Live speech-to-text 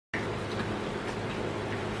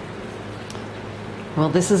Well,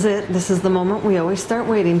 this is it. This is the moment we always start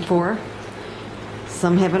waiting for.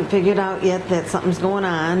 Some haven't figured out yet that something's going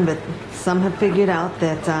on, but some have figured out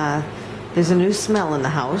that there's a new smell in the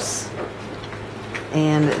house.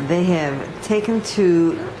 And they have taken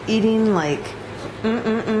to eating like,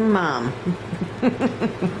 mom.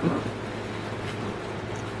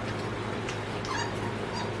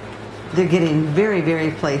 They're getting very,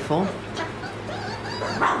 very playful.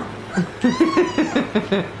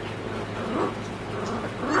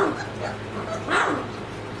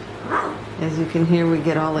 As you can hear, we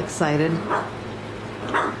get all excited.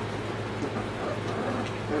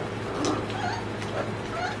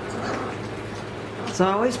 So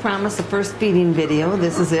I always promise the first feeding video.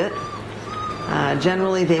 This is it.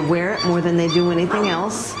 Generally, they wear it more than they do anything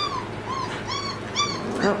else.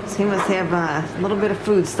 Oh, he must have a little bit of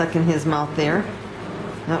food stuck in his mouth there.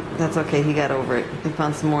 Oh, that's okay. He got over it. He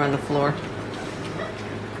found some more on the floor.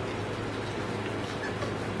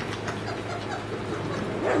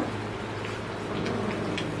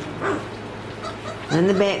 In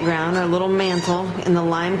the background, our little mantle in the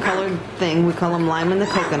lime-colored thing. We call him Lime in the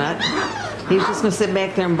Coconut. He's just going to sit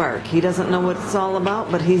back there and bark. He doesn't know what it's all about,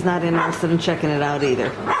 but he's not interested in checking it out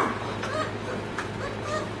either.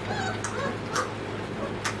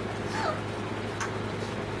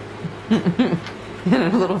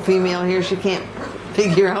 And a little female here, she can't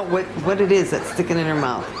figure out what it is that's sticking in her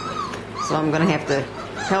mouth. So I'm going to have to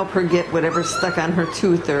help her get whatever's stuck on her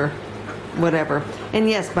tooth or whatever. And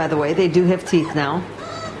yes, by the way, they do have teeth now.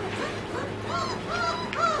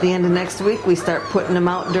 The end of next week, we start putting them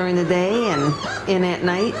out during the day and in at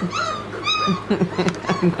night.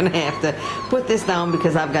 I'm going to have to put this down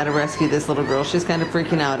because I've got to rescue this little girl. She's kind of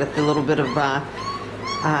freaking out at the little bit of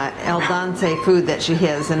al dente food that she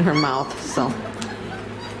has in her mouth. So,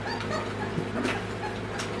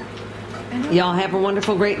 y'all have a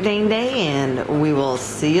wonderful Great Dane day, and we will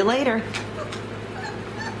see you later.